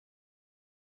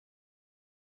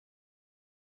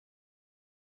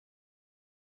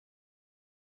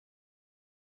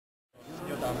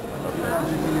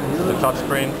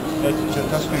touchscreen? The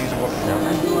touchscreen is working.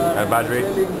 Yeah. And battery?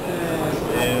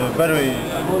 Battery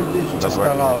just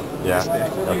come out. Yeah.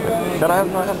 Okay. Can I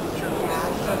have my hand?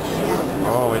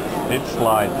 Oh, it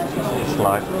slides. It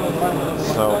slides.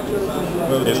 So,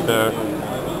 is the...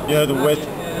 Yeah, the weight.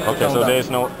 Okay, so there is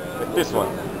no... This one?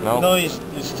 No? No, it's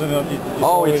not...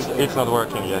 It's not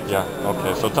working yet, yeah.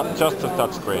 Okay, so just the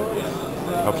touchscreen.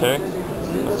 Okay?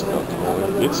 Let's go.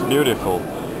 It's beautiful.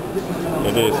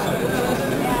 It is.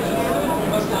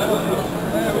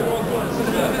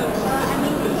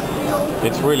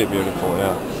 It's really beautiful,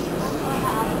 yeah.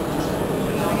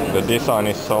 The design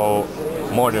is so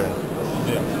modern.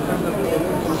 Yeah.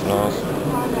 It's nice.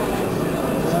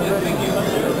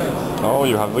 Oh,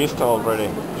 you have Vista already?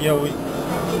 Yeah, we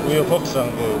are focused on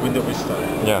the Windows Vista.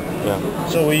 Yeah, yeah.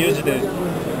 So we use the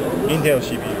Intel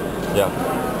CPU. Yeah.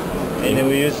 And then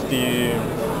we use the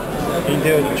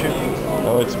Intel chip.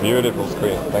 Oh, it's beautiful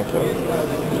screen. Thank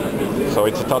you. So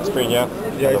it's a touch screen, yeah?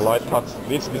 Yeah. The light touch.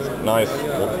 This is nice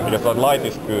because the light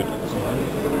is good.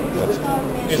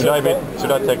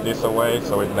 Should I take this away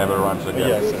so it never runs again?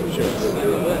 Yes,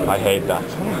 sure. I hate that.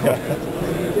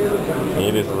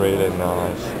 It is really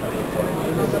nice.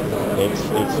 It's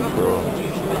cool.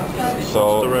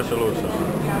 So What's the resolution?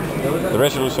 the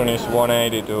resolution is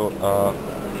 180 to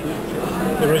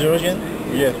The resolution?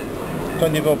 Yes.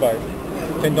 1024 by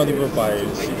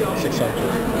 600.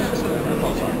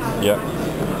 yeah.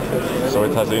 So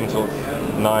it has Intel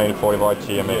 945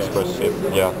 GMX per chip.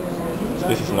 Yeah.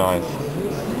 This is nice.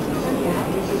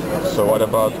 So what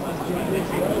about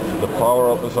the power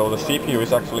of so the CPU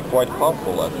is actually quite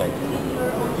powerful, I think.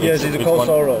 Yes, it's called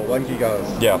Soro, 1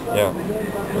 GHz. Yeah, yeah.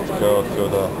 Let's go to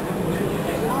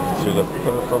the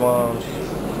performance.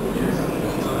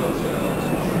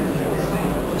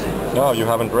 No, you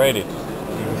haven't rated.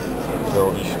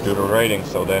 So you should do the rating,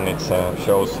 so then it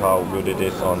shows how good it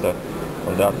is on that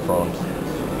front.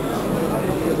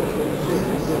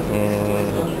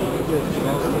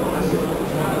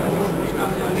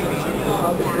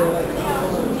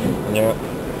 Yeah,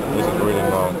 this is really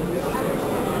nice.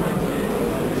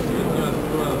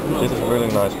 This is really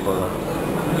nice product.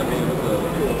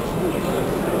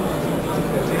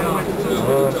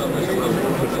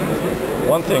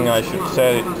 One thing I should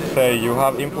say, you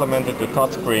have implemented the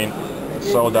touchscreen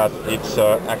so that it's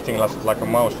acting like a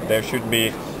mouse. There should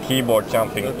be keyboard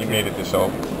jumping immediately, so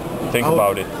think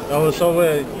about it. Our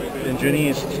software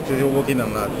engineers still working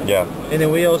on that. Yeah. And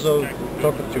then we also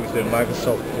talked to the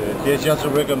Microsoft. They just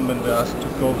recommend us to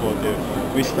go for the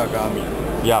Vista Gami.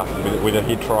 Yeah, with the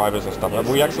heat drivers and stuff. Yes.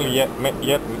 We actually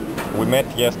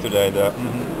met yesterday the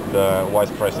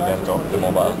vice president of the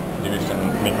mobile division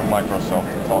Microsoft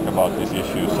to talk about these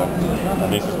issues,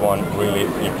 and this is one really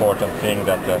important thing,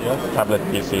 that the tablet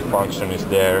PC function is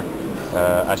there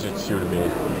as it should be.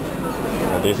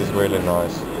 And this is really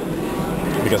nice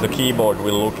because the keyboard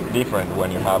will look different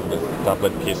when you have the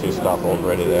tablet PC stuff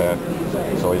already there,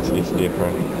 so it's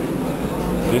different.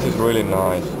 This is really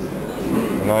nice.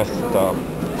 Nice stuff.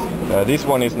 This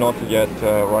one is not yet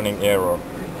running error.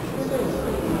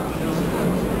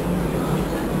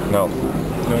 No.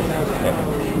 Yeah.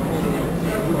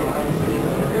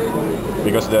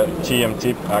 Because the GM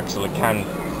chip actually can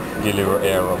deliver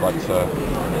error, but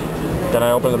can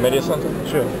I open the media center?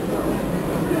 Sure.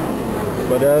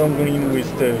 But I don't go in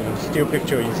with the still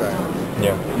picture inside.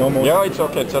 Yeah. Normal. Yeah, it's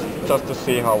okay. Just to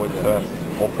see how it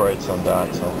operates on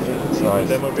that. So it's nice.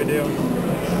 Demo video.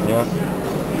 Yeah.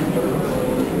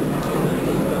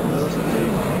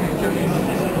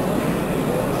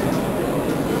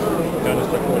 Käännä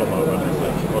sitä kulmaa välissä.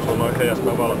 Osuu noin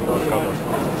heijastaa valkoa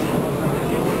katosta.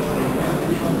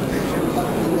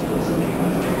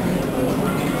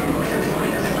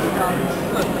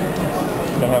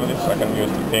 Can have this, I can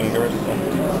use the fingers.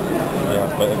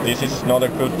 Yeah, but this is not a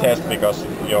good test because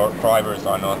your drivers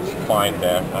are not fine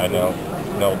there. I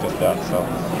noticed that, so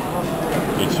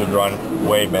it should run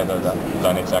way better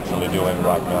than it's actually doing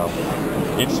right now.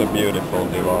 It's a beautiful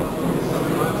device.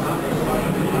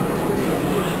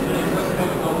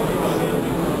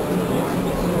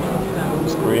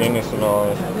 Screen is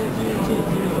nice.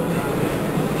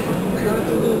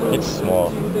 It's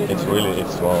small. It's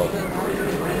small.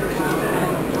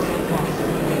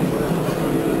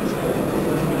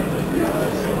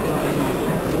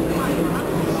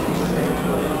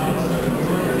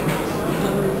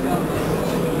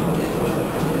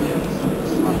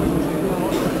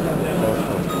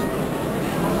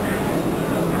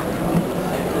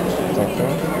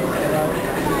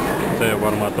 Se ei ole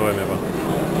varmaan toimiva.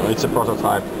 It's a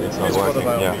prototype. It's not working.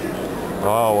 Yeah.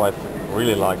 Oh, I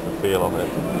really like the feel of it.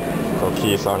 So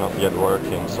keys are not yet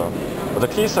working. So, but the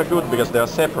keys are good because they are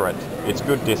separate. It's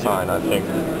good design. I think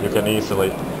you can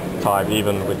easily type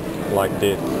even with like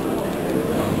this.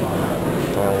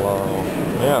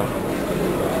 Yeah.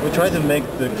 We try to make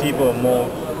the keyboard more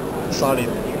solid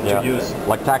to use.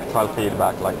 Like tactile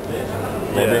feedback, like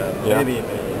maybe. Maybe.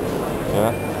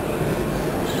 Yeah.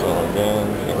 So again,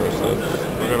 here's it.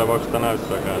 Kyllä voiko sitä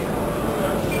näyttääkään?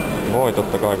 Voi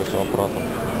totta kai, kun se on Prato.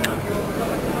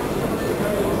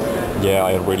 Yeah,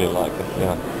 I really like it.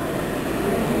 Yeah.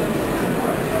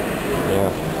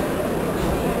 Yeah.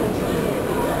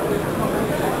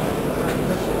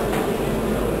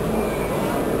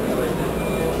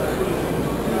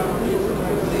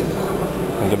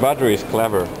 And the battery is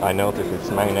clever. I noticed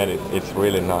it's magnetic. It's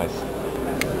really nice.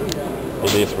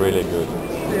 It is really good.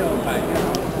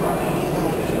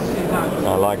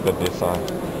 I like the design.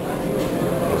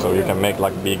 So you can make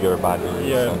like bigger batteries.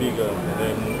 Yeah, bigger.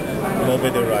 Then more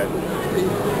better ride.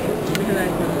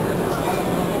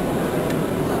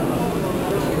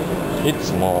 It's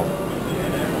small.